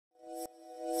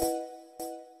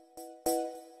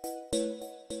Hey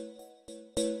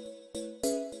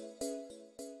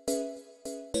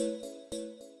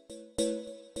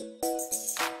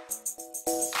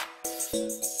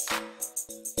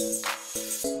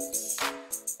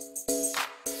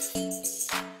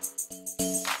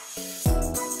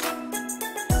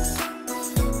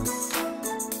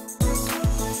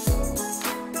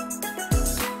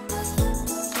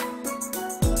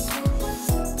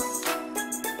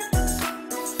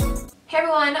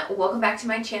everyone, welcome back to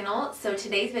my channel. So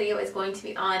today's video is going to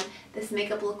be on this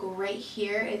makeup look right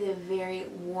here. It's a very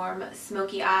warm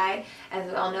smoky eye. As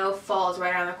we all know, fall is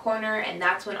right around the corner and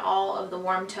that's when all of the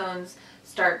warm tones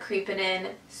start creeping in.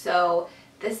 So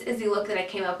this is the look that I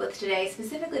came up with today,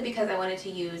 specifically because I wanted to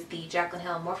use the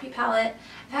Jaclyn Morphe palette.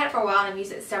 I've had it for a while and I've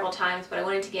used it several times, but I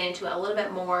wanted to get into it a little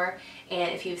bit more.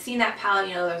 And if you've seen that palette,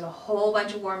 you know there's a whole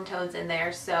bunch of warm tones in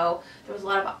there. So there was a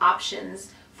lot of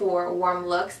options for warm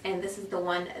looks, and this is the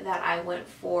one that I went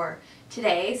for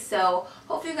today. So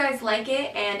hopefully you guys like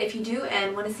it, and if you do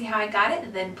and want to see how I got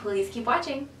it, then please keep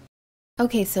watching.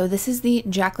 Okay, so this is the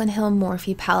Jaclyn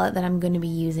Morphe palette that I'm going to be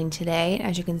using today.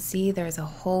 As you can see, there's a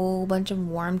whole bunch of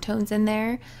warm tones in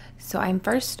there. So I'm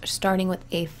first starting with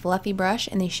a fluffy brush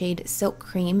in the shade Silk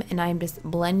Cream, and I'm just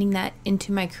blending that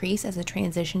into my crease as a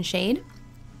transition shade.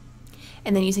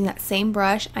 And then using that same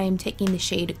brush, I am taking the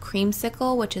shade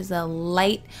Creamsicle, which is a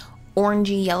light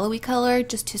orangey yellowy color,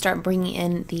 just to start bringing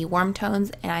in the warm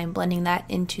tones, and I'm blending that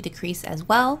into the crease as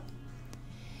well.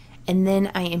 And then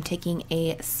I am taking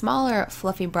a smaller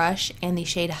fluffy brush and the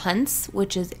shade Hunts,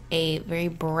 which is a very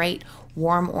bright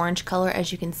warm orange color,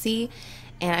 as you can see,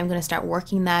 and I'm going to start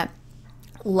working that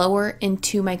lower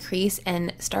into my crease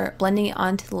and start blending it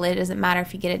onto the lid. It doesn't matter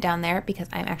if you get it down there, because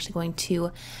I'm actually going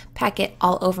to pack it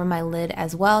all over my lid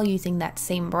as well using that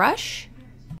same brush.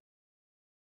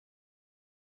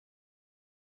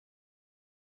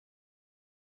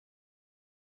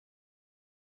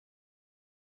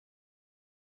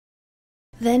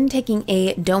 Then taking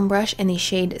a dome brush in the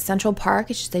shade Central Park,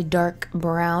 it's just a dark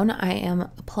brown, I am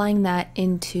applying that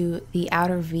into the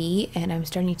outer V, and I'm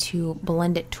starting to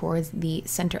blend it towards the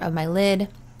center of my lid.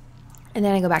 And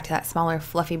then I go back to that smaller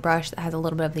fluffy brush that has a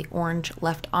little bit of the orange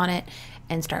left on it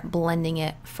and start blending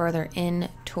it further in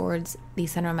towards the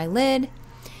center of my lid.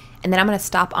 And then I'm going to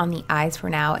stop on the eyes for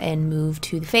now and move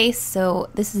to the face.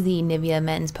 So this is the Nivea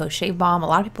Men's Post Shave Balm. A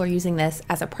lot of people are using this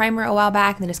as a primer a while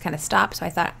back and then just kind of stopped. So I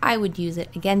thought I would use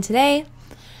it again today.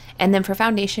 And then for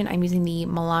foundation, I'm using the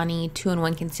Milani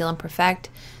 2-in-1 Conceal and Perfect.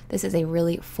 This is a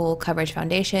really full coverage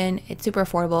foundation. It's super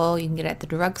affordable. You can get it at the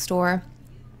drugstore.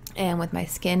 And with my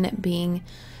skin being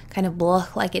kind of blah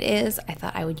like it is, I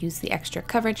thought I would use the extra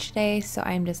coverage today. So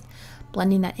I'm just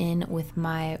blending that in with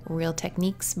my Real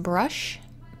Techniques brush.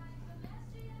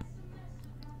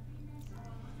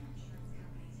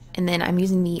 And then I'm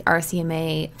using the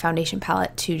RCMA foundation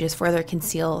palette to just further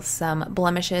conceal some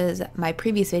blemishes. My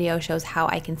previous video shows how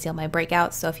I conceal my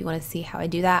breakouts, so if you want to see how I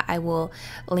do that, I will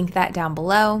link that down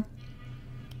below.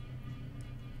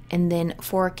 And then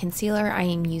for concealer, I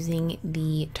am using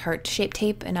the Tarte Shape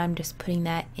Tape, and I'm just putting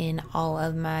that in all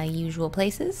of my usual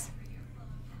places.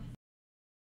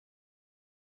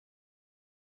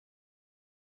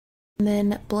 And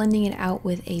then blending it out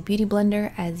with a beauty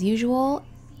blender as usual.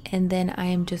 And then I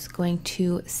am just going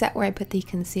to set where I put the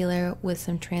concealer with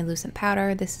some translucent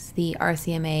powder. This is the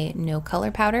RCMA No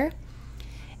Color Powder.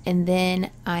 And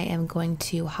then I am going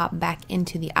to hop back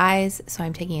into the eyes. So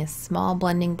I'm taking a small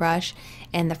blending brush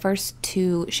and the first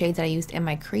two shades that I used in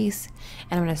my crease,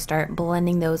 and I'm going to start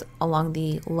blending those along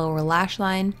the lower lash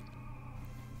line.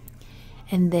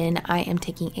 And then I am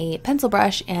taking a pencil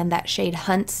brush and that shade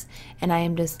Hunts, and I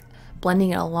am just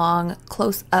blending it along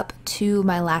close up to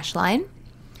my lash line.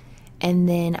 And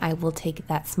then I will take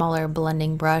that smaller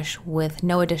blending brush with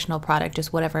no additional product,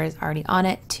 just whatever is already on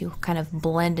it, to kind of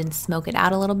blend and smoke it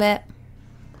out a little bit.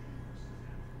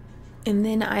 And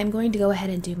then I'm going to go ahead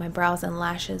and do my brows and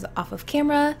lashes off of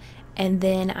camera. And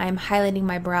then I'm highlighting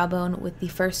my brow bone with the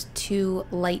first two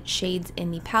light shades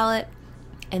in the palette.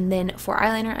 And then for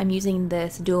eyeliner, I'm using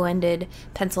this dual-ended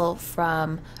pencil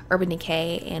from Urban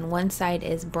Decay, and one side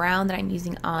is brown that I'm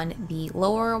using on the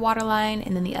lower waterline,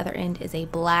 and then the other end is a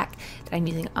black that I'm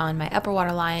using on my upper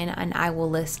waterline, and I will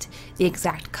list the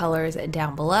exact colors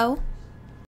down below.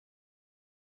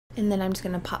 And then I'm just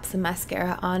going to pop some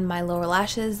mascara on my lower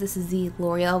lashes. This is the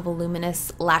Loreal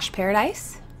Voluminous Lash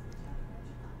Paradise.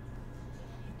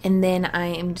 And then I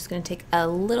am just going to take a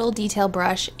little detail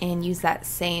brush and use that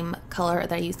same color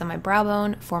that I used on my brow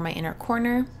bone for my inner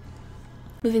corner.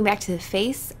 Moving back to the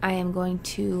face, I am going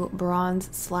to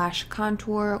bronze /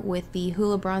 contour with the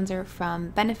Hoola Bronzer from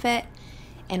Benefit.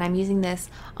 and I'm using this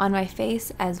on my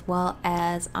face as well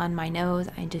as on my nose.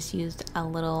 I just used a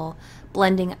little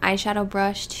blending eyeshadow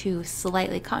brush to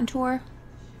slightly contour.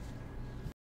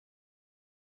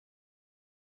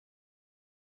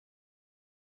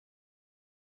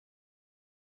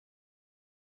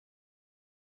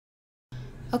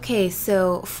 Okay,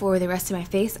 so for the rest of my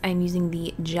face, I'm using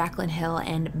the Jaclyn Hill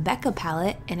and Becca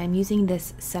palette, and I'm using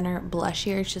this center blush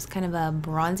here. It's just kind of a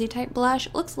bronzy type blush.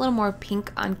 It looks a little more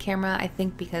pink on camera, I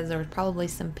think, because there was probably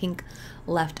some pink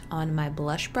left on my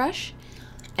blush brush.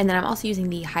 And then I'm also using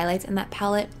the highlights in that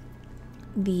palette,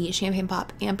 the Champagne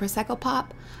Pop and Prosecco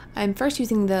Pop. I'm first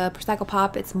using the Prosecco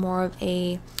Pop. It's more of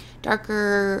a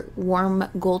darker, warm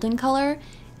golden color,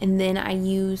 and then I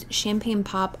use Champagne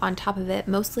Pop on top of it,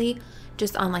 mostly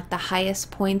just on like the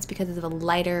highest points because it's a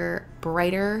lighter,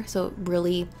 brighter, so it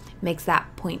really makes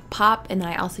that point pop. And then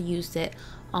I also used it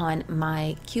on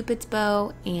my Cupid's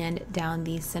bow and down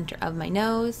the center of my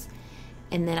nose.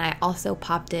 And then I also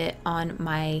popped it on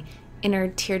my inner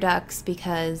tear ducts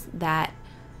because that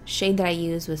shade that I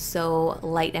used was so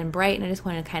light and bright, and I just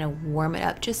wanted to kind of warm it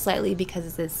up just slightly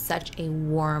because this is such a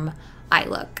warm eye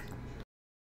look.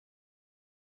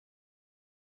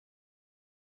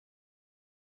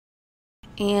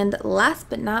 And last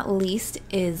but not least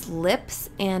is lips,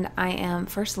 and I am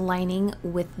first lining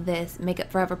with this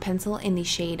Makeup Forever pencil in the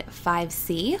shade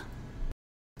 5C.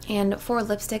 And for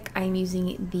lipstick, I'm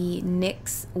using the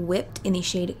NYX Whipped in the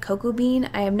shade Cocoa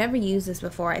Bean. I have never used this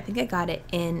before. I think I got it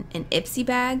in an Ipsy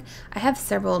bag. I have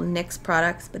several NYX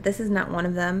products, but this is not one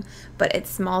of them. But it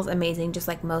smells amazing, just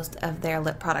like most of their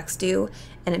lip products do.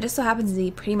 And it just so happens to be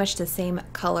pretty much the same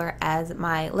color as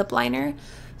my lip liner.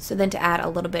 So then to add a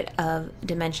little bit of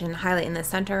dimension highlight in the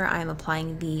center, I'm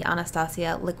applying the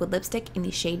Anastasia liquid lipstick in the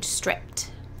shade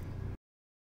Stripped.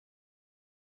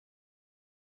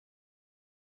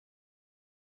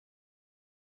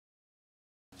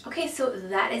 Okay, so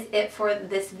that is it for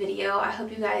this video. I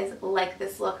hope you guys like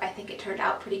this look. I think it turned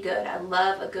out pretty good. I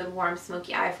love a good warm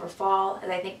smoky eye for fall, as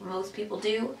I think most people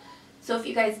do. So if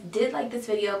you guys did like this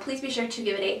video, please be sure to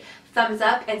give it a thumbs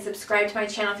up and subscribe to my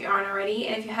channel if you aren't already.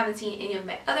 And if you haven't seen any of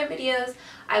my other videos,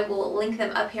 I will link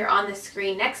them up here on the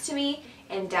screen next to me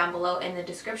and down below in the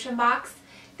description box.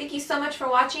 Thank you so much for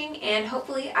watching, and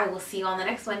hopefully I will see you on the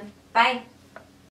next one. Bye!